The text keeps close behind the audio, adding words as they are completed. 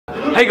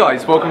Hey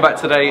guys, welcome back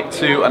today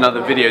to another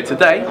video.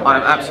 Today I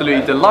am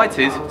absolutely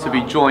delighted to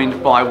be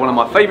joined by one of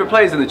my favourite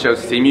players in the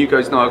Chelsea team. You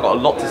guys know I've got a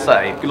lot to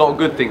say, a lot of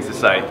good things to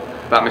say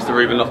about Mr.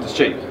 Ruben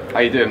Loftus-Cheek. How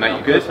you doing, mate?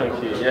 You good?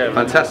 Thank you. Yeah.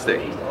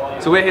 Fantastic.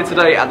 So we're here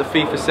today at the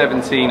FIFA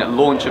 17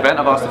 launch event.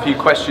 I've asked a few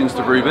questions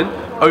to Ruben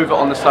over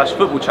on the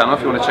 /football channel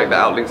if you want to check that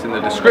out, links in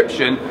the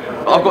description.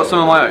 But I've got some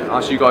of my own. I'll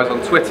ask you guys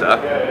on Twitter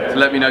to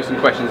let me know some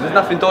questions. There's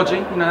nothing dodgy,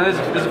 you know,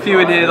 there's a few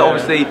in here that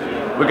obviously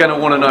we're going to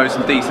want to know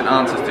some decent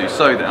answers to.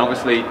 So then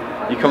obviously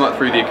you come up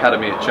through the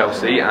academy at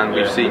Chelsea and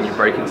we've seen you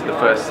break into the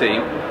first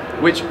team.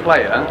 Which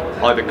player,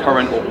 either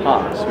current or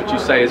past, would you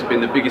say has been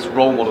the biggest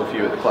role model for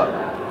you at the club?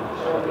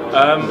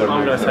 I'm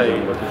going to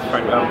say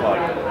Frank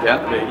Lampard.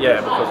 Yeah?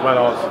 Yeah, because when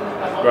I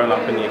was growing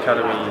up in the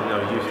academy, you know,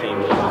 youth team,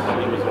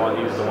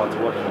 he was the one to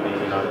watch for me,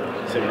 you know,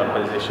 similar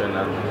position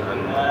and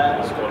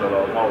he scored a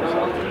lot of goals.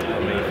 So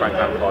for me, Frank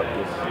Lampard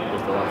was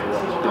the one to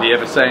watch. Did he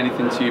ever say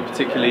anything to you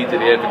particularly?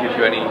 Did he ever give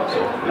you any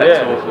sort of pep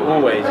Yeah, talk?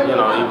 always, you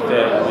know, he was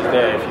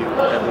there if you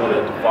ever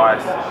wanted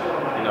advice,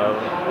 you know,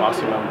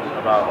 asking him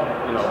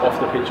about, you know, off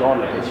the pitch, on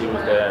the pitch, he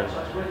was there,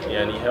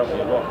 yeah, and he helped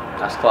me a lot.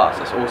 That's class,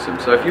 that's awesome.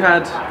 So if you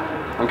had,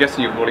 I'm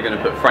guessing you're probably going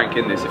to put Frank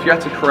in this, if you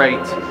had to create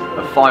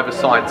a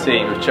five-a-side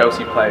team of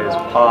Chelsea players,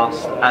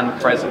 past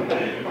and present,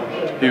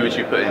 who would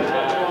you put in?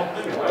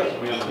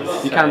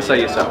 You can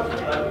say yourself.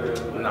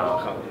 No,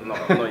 I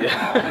can't, not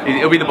yet.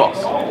 He'll be the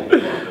boss.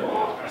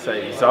 I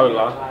say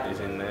Zola is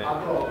in there.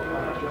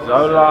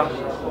 Zola,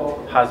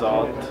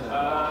 Hazard,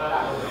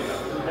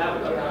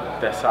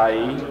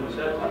 Desai.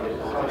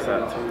 What's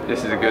that?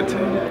 This is a good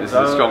team. This is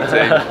a strong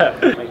team.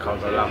 I think I'll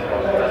go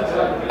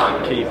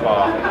Lampard,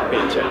 keeper,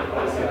 pitcher.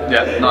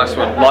 Yeah, nice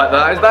one. Like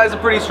that. That is a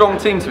pretty strong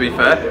team, to be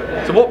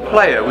fair. So what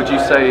player would you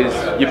say is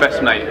your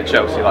best mate at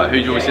Chelsea? Like who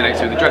do you always sit next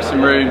to in the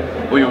dressing room,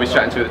 or you always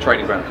chatting to at the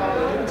training ground?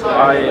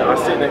 I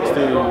sit next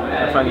to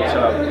Nathaniel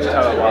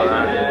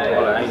Chalawala and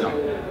Ola Aina.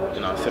 You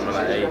know,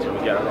 similar age, and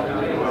we get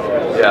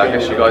along. Yeah, I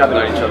guess you guys have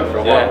known each other for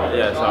a while.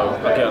 Yeah, so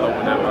I get along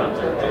with them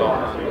a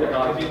lot.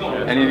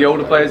 Yeah. Any of the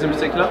older players in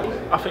particular?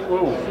 I think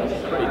we're all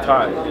pretty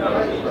tight, you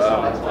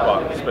know,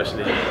 but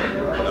especially,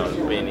 you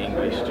know, being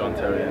English, John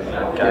Terry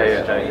and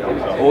Gary.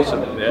 So.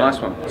 Awesome, nice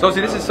one. So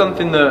obviously this is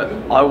something that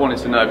I wanted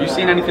to know. Have you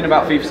seen anything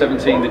about FIFA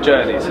 17, the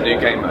journey? It's a new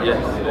game mode.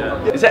 Yes,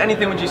 yeah. Is there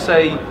anything, would you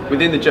say,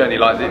 within the journey,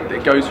 like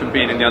that goes from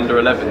being in the under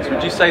 11s,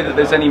 would you say that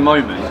there's any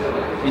moment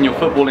in your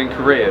footballing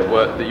career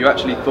that you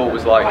actually thought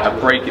was like a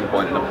breaking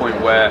point, and a point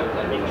where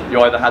you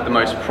either had the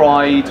most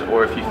pride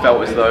or if you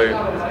felt as though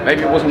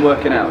maybe it wasn't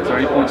working out? Is there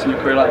any points in your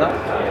career like that?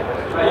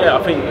 Yeah,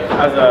 I think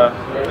as a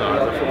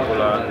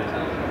footballer,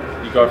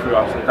 you go through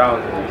ups and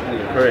downs in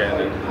your career, and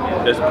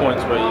then there's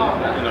points where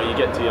you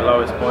get to your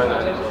lowest point,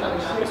 and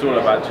it's all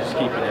about just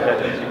keeping your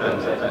head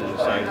and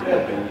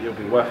saying you'll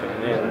be worth it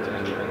in the end,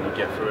 and you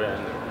get through it.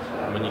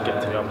 And when you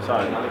get to the other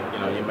side, you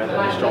know, you're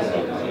mentally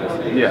stronger.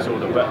 It's all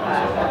the better.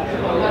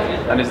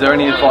 So. And is there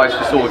any advice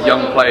for sort of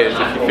young players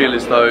if you feel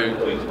as though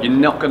you're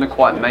not going to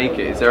quite make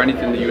it? Is there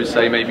anything that you would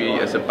say maybe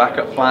as a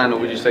backup plan, or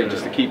would you say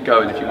just to keep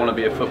going if you want to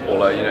be a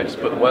footballer, you know, just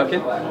put the work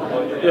in?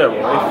 Yeah,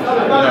 well,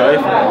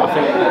 I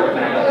think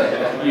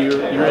you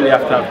really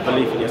have to have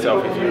belief in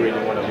yourself if you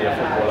really want to be a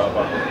footballer.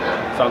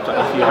 But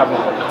sometimes if you haven't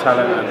got the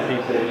talent and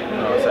people, you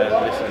know, saying,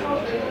 listen,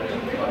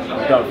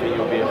 you don't think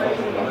you'll be a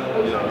footballer,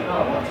 you know,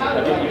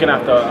 you're going to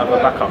have a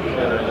backup, you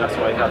know, and that's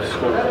why you have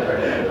school.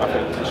 I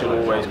think you should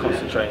always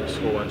concentrate in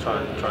school and try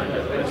and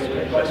get the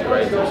best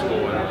grades in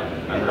school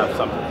and have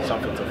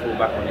something to fall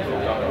back on if you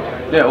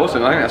don't. Yeah,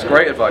 awesome. I think that's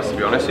great advice, to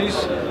be honest.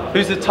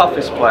 Who's the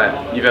toughest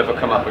player you've ever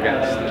come up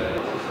against?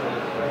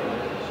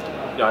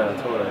 Yaya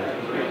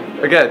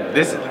Toure. Again,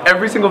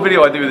 every single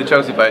video I do with the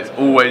Chelsea player, it's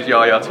always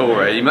Yaya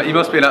Toure. He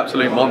must be an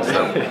absolute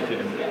monster.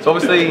 So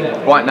obviously,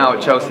 right now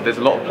at Chelsea, there's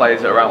a lot of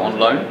players that are out on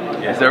loan.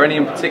 Yeah. Is there any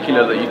in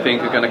particular that you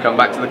think are going to come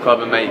back to the club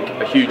and make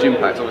a huge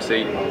impact?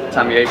 Obviously,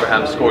 Tammy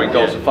Abraham's scoring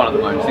goals for fun at the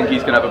moment. Do you think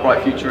he's going to have a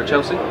bright future at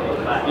Chelsea?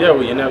 Yeah,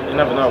 well, you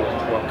never know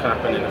what can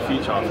happen in the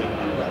future. I think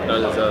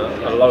there's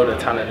a load of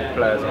talented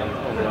players on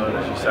loan,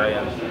 as you say,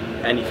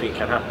 and anything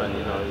can happen.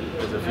 You know,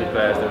 there's a few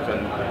players that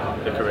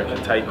their career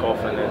can take off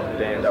and then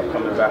they end up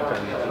coming back,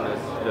 and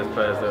there's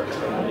players that,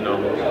 you know,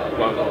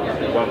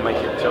 won't make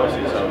it at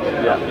Chelsea. So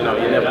yeah, you know,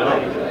 you never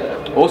know.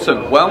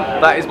 Awesome. Well,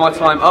 that is my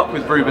time up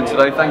with Ruben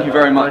today. Thank you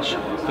very much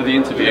for the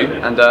interview.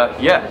 And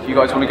yeah, if you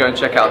guys want to go and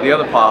check out the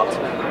other part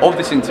of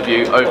this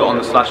interview over on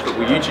the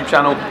 /football YouTube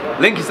channel,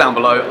 link is down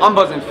below. I'm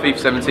buzzing for FIFA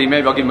 17.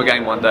 Maybe I'll give him a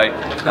game one day,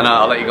 and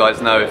I'll let you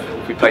guys know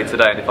if we play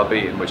today and if I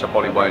beat him, which I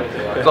probably won't,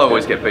 because I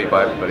always get beat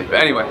by everybody.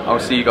 But anyway, I'll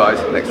see you guys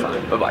next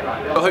time. Bye-bye.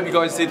 I hope you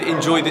guys did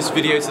enjoy this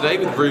video today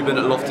with Ruben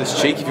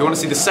Loftus-Cheek. If you want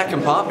to see the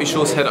second part, be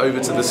sure to head over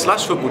to the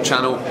 /football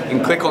channel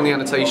and click on the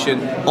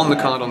annotation on the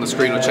card on the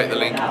screen, or check the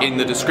link in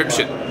the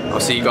description. I'll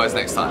see you guys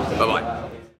next time. Bye-bye.